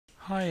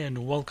Hi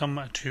and welcome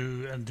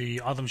to the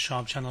Azam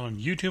Shop channel on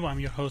YouTube. I'm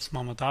your host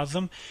Mohammad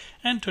Azam,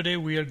 and today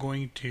we are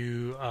going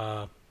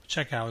to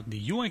check out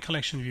the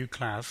UICollectionView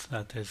class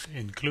that is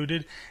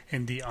included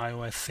in the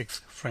iOS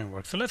 6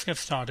 framework. So let's get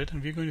started,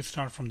 and we're going to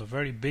start from the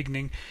very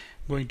beginning.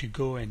 Going to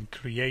go and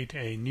create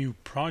a new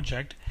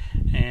project,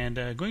 and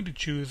going to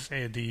choose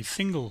the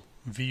single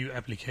view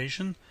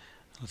application.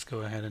 Let's go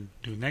ahead and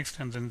do next,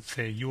 and then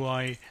say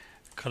UI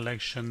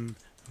collection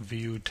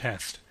view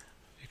test.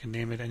 You can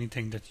name it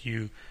anything that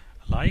you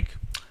like.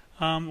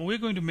 We're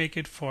going to make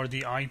it for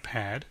the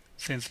iPad,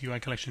 since UI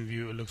Collection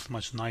View looks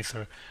much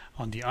nicer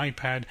on the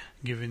iPad,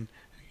 giving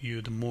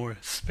you the more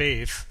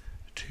space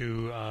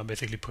to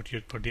basically put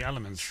the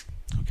elements.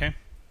 Okay.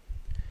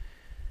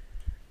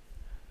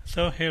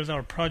 So here's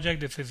our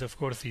project. This is of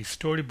course the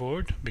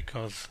storyboard,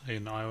 because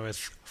in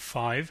iOS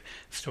 5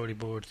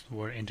 storyboards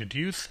were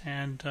introduced,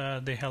 and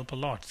they help a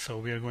lot. So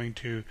we are going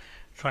to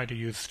try to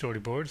use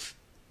storyboards.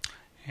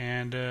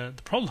 And the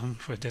problem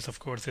with this, of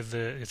course, is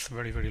it's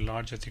very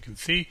large, as you can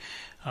see.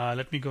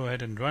 Let me go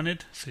ahead and run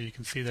it, so you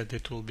can see that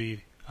it will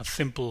be a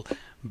simple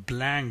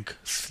blank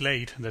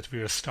slate that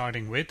we are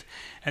starting with.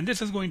 And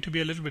this is going to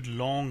be a little bit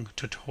long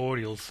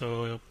tutorial,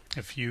 so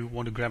if you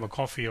want to grab a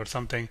coffee or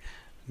something,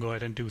 go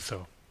ahead and do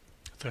so.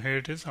 So here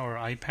it is, our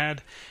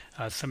iPad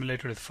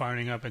simulator is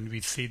firing up, and we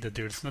see that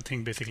there's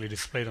nothing basically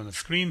displayed on the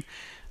screen.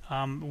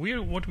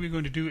 What we're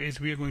going to do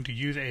is we are going to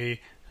use a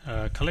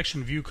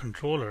collection view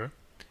controller,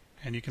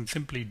 and you can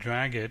simply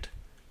drag it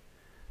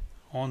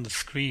on the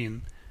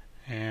screen.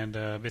 And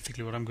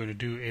basically what I'm going to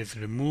do is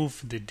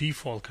remove the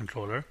default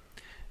controller,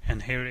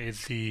 and here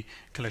is the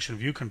collection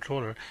view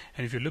controller.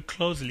 And if you look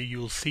closely,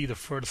 you'll see the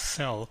first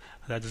cell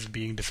that is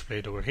being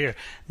displayed over here.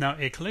 Now,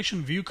 a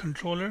collection view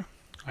controller,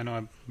 I know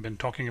I've been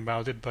talking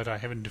about it, but I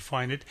haven't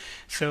defined it.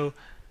 So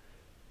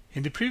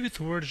in the previous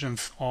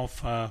versions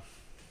of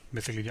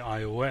basically the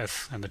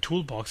iOS, and the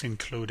toolbox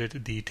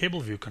included the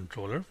table view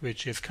controller,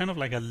 which is kind of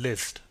like a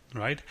list,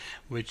 right,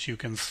 which you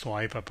can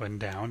swipe up and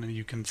down, and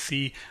you can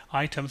see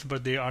items,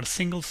 but they are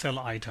single cell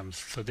items,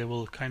 so they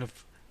will kind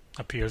of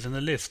appears in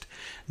the list.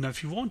 Now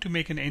if you want to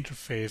make an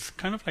interface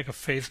kind of like a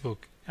Facebook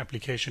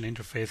application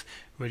interface,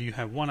 where you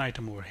have one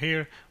item over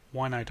here,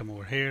 one item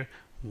over here,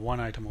 one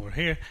item over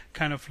here,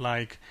 kind of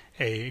like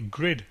a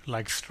grid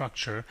like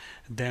structure,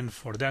 then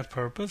for that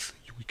purpose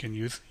we can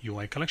use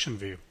UI Collection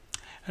View,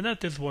 and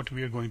that is what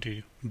we are going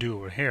to do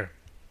over here.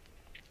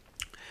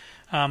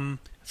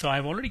 So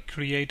I've already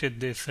created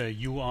this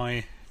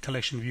UI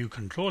Collection View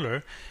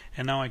controller,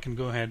 and now I can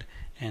go ahead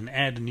and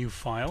add a new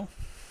file,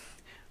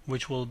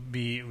 which will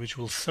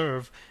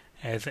serve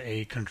as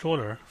a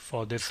controller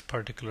for this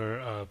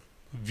particular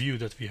view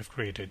that we have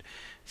created.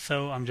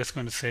 So I'm just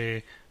going to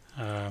say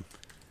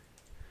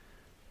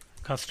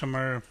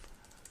customer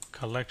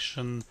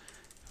collection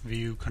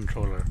view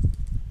controller,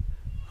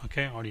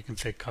 okay, or you can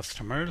say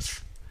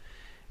customers.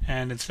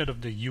 And instead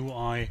of the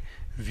UI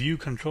view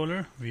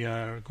controller, we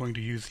are going to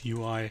use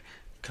UI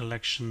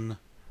collection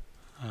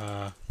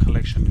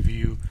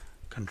view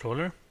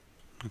controller,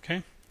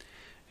 okay,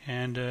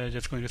 and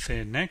just going to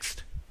say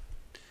next,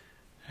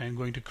 and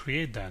going to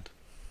create that.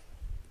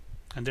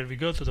 And there we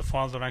go. So the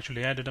files are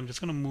actually added. I'm just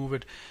going to move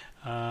it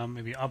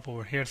maybe up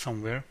over here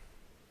somewhere.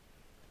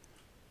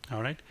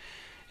 All right.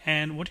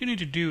 And what you need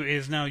to do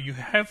is, now you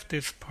have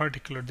this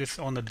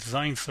on the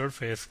design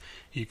surface,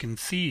 you can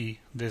see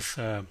this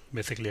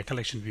basically a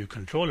collection view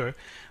controller,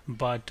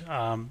 but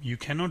you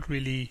cannot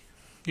really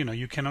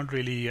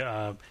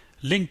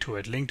link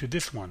to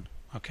this one.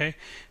 Okay,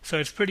 so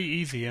it's pretty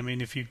easy. I mean,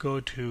 if you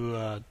go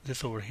to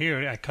this over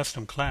here, a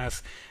custom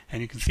class,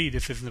 and you can see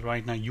this is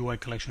right now UI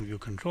Collection View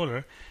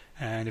Controller.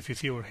 And if you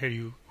see over here,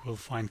 you will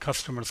find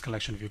Customers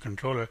Collection View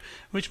Controller,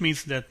 which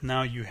means that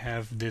now you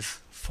have this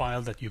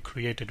file that you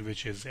created,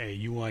 which is a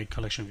UI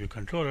Collection View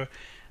Controller.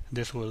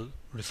 This will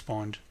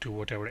respond to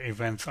whatever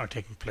events are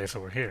taking place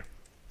over here.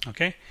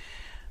 Okay,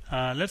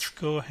 let's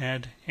go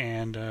ahead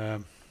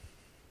and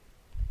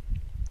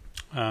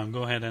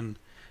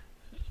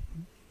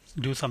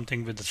do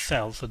something with the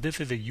cell. So this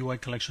is a UI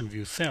Collection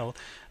View cell,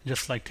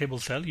 just like table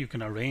cell. You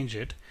can arrange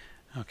it,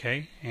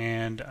 okay,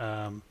 and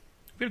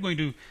we're going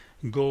to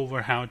go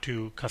over how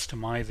to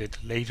customize it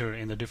later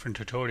in the different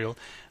tutorial.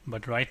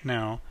 But right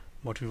now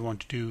what we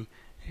want to do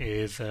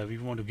is we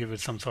want to give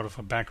it some sort of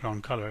a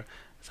background color.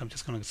 So I'm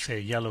just going to say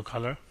yellow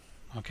color.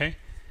 Okay,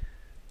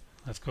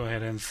 let's go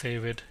ahead and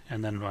save it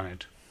and then run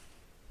it.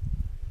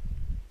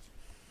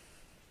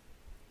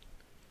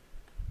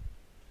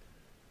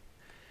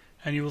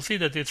 And you will see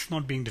that it's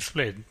not being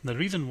displayed. The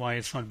reason why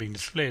it's not being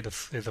displayed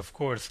is of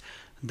course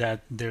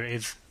that there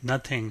is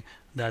nothing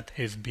that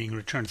is being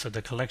returned. So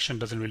the collection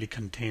doesn't really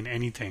contain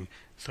anything.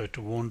 So it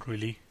won't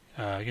really,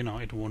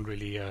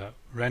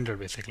 render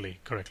basically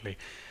correctly.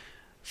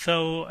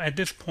 So at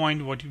this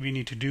point, what we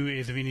need to do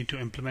is we need to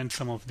implement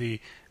some of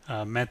the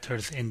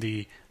methods in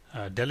the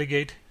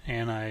delegate.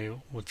 And I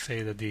would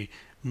say that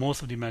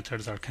most of the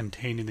methods are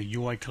contained in the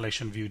UI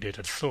Collection View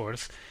data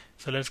source.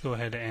 So let's go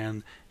ahead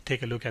and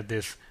take a look at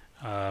this,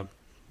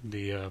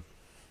 the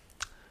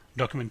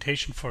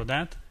documentation for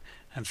that.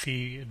 and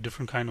see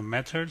different kind of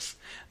methods.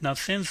 Now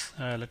since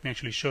let me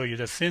actually show you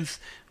that since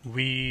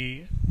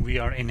we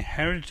are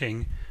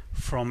inheriting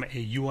from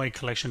a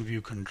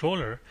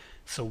UICollectionViewController,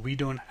 so we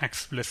don't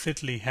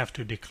explicitly have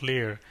to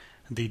declare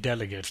the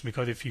delegates,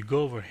 because if you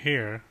go over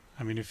here,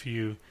 if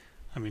you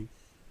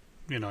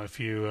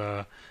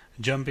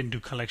jump into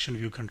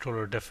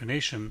CollectionViewController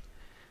definition,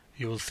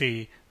 you will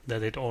see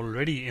that it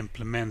already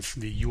implements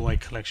the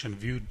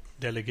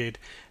UICollectionViewDelegate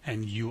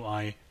and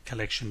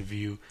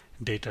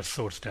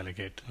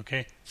UICollectionViewDataSourceDelegate.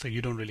 Okay, so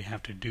you don't really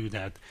have to do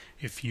that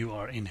if you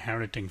are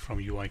inheriting from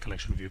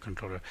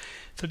UICollectionViewController.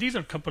 So these are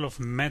a couple of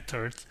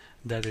methods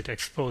that it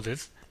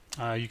exposes.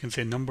 You can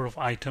say number of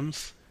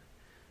items,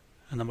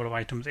 a number of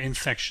items in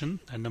section,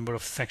 a number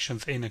of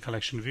sections in a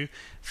collection view.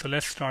 So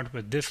let's start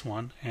with this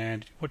one,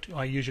 and what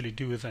I usually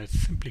do is I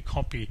simply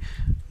copy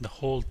the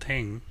whole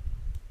thing,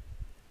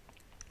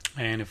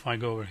 and if I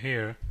go over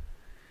here,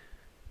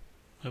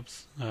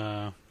 oops,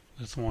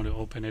 just want to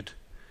open it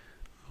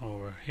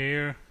over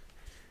here.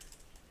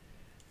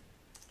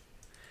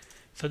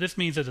 So this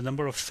means that the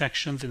number of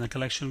sections in the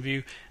collection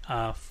view,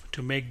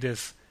 to make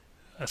this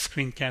a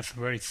screencast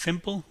very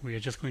simple, we are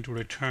just going to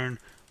return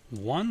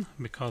 1,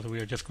 because we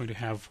are just going to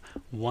have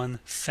one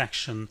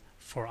section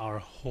for our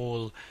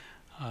whole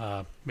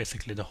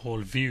basically the whole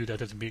view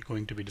that is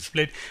going to be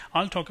displayed.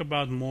 I'll talk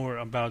about more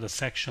about the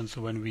sections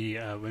when we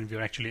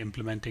are actually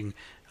implementing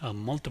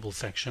multiple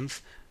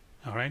sections.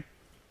 All right,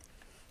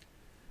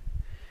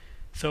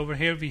 so over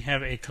here we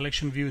have a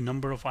collection view,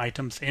 number of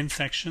items in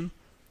section.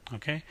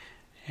 Okay,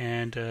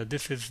 and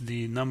this is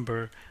the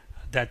number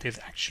that is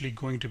actually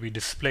going to be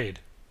displayed.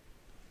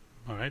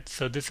 Alright,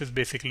 so this is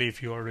basically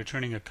if you are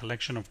returning a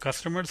collection of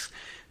customers,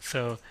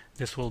 so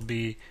this will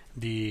be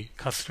the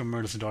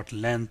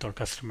customers.length or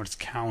customers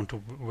count, or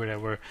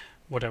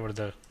whatever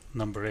the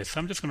number is. So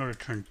I'm just going to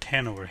return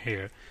 10 over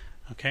here.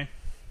 Okay,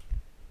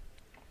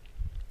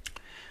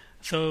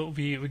 so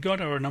we got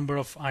our number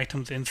of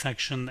items in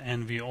section,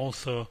 and we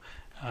also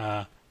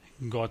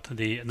got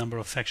the number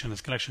of sections as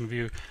collection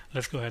view.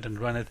 Let's go ahead and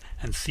run it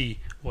and see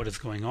what is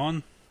going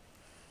on.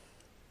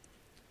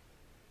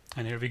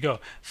 And here we go.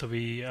 So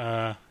we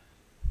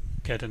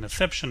get an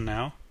exception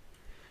now,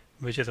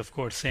 which is of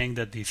course saying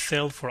that the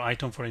cell for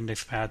item for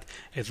index path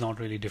is not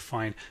really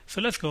defined.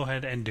 So let's go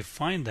ahead and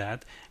define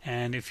that.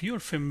 And if you're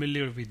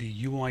familiar with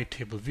the UI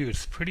table view,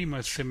 it's pretty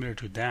much similar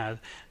to that.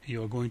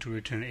 You're going to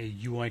return a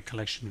UI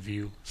collection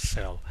view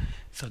cell.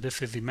 So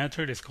this is the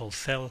method. It's called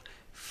cell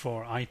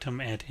for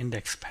item at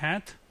index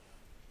path,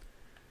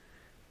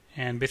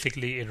 and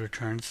basically it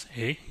returns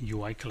a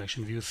UI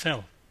collection view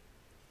cell.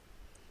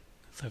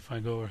 So if I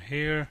go over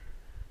here,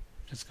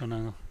 I'm just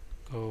gonna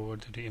go over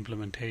to the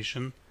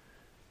implementation.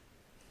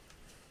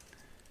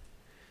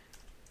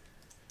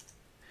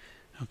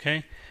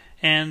 Okay,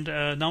 and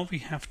now we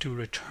have to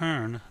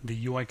return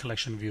the UI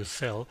collection view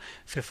cell.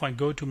 So if I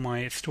go to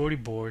my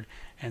storyboard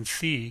and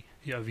see,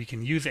 we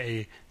can use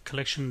a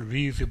collection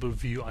reusable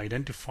view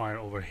identifier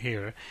over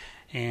here,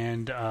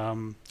 and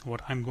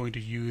what I'm going to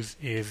use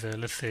is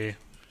let's say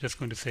just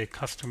going to say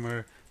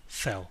customer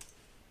cell.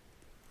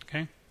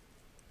 Okay,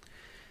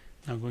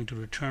 I'm going to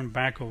return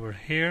back over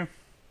here,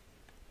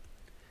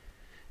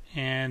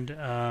 and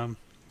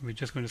we're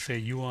just going to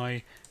say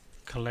UI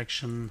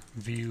collection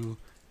view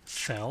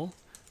cell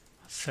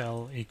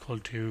equal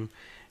to,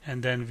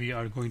 and then we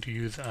are going to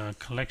use a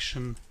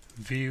collection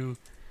view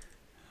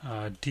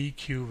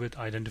DQ with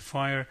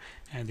identifier,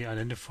 and the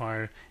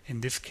identifier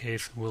in this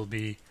case will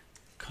be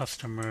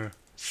customer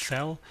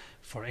cell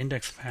for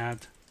index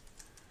path.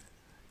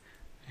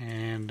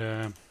 And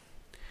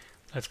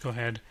let's go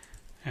ahead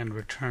and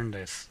return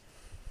this.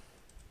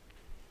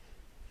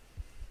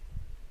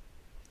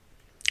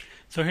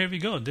 So here we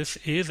go. This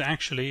is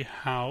actually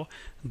how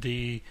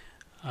the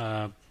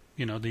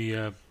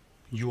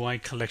UI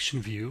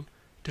collection view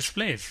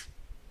displays,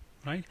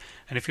 right?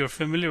 And if you're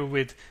familiar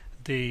with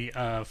the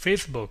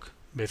Facebook,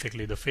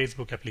 basically the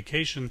Facebook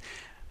application,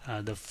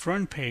 the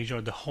front page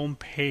or the home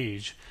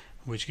page,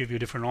 which give you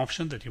different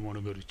options, that you want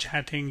to go to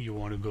chatting, you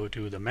want to go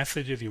to the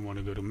messages, you want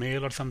to go to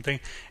mail or something,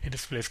 it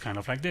displays kind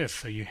of like this.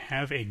 So you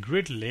have a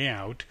grid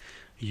layout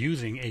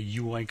using a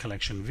UI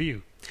collection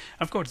view.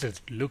 Of course,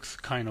 it looks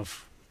kind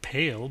of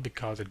pale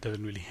because it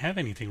doesn't really have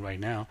anything right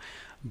now,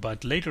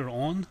 but later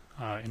on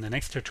in the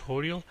next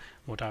tutorial,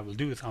 what I will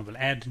do is I will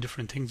add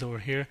different things over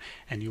here,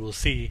 and you will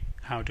see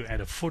how to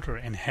add a footer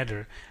and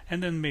header,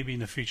 and then maybe in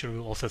the future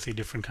we'll also see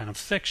different kind of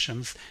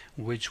sections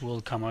which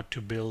will come out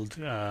to build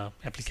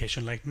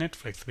application like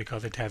Netflix,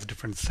 because it has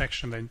different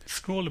sections and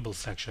scrollable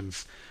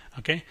sections.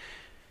 Okay,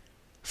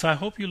 so I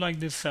hope you like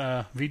this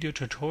video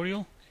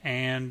tutorial,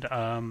 and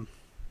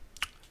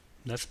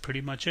that's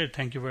pretty much it.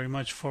 Thank you very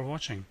much for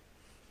watching.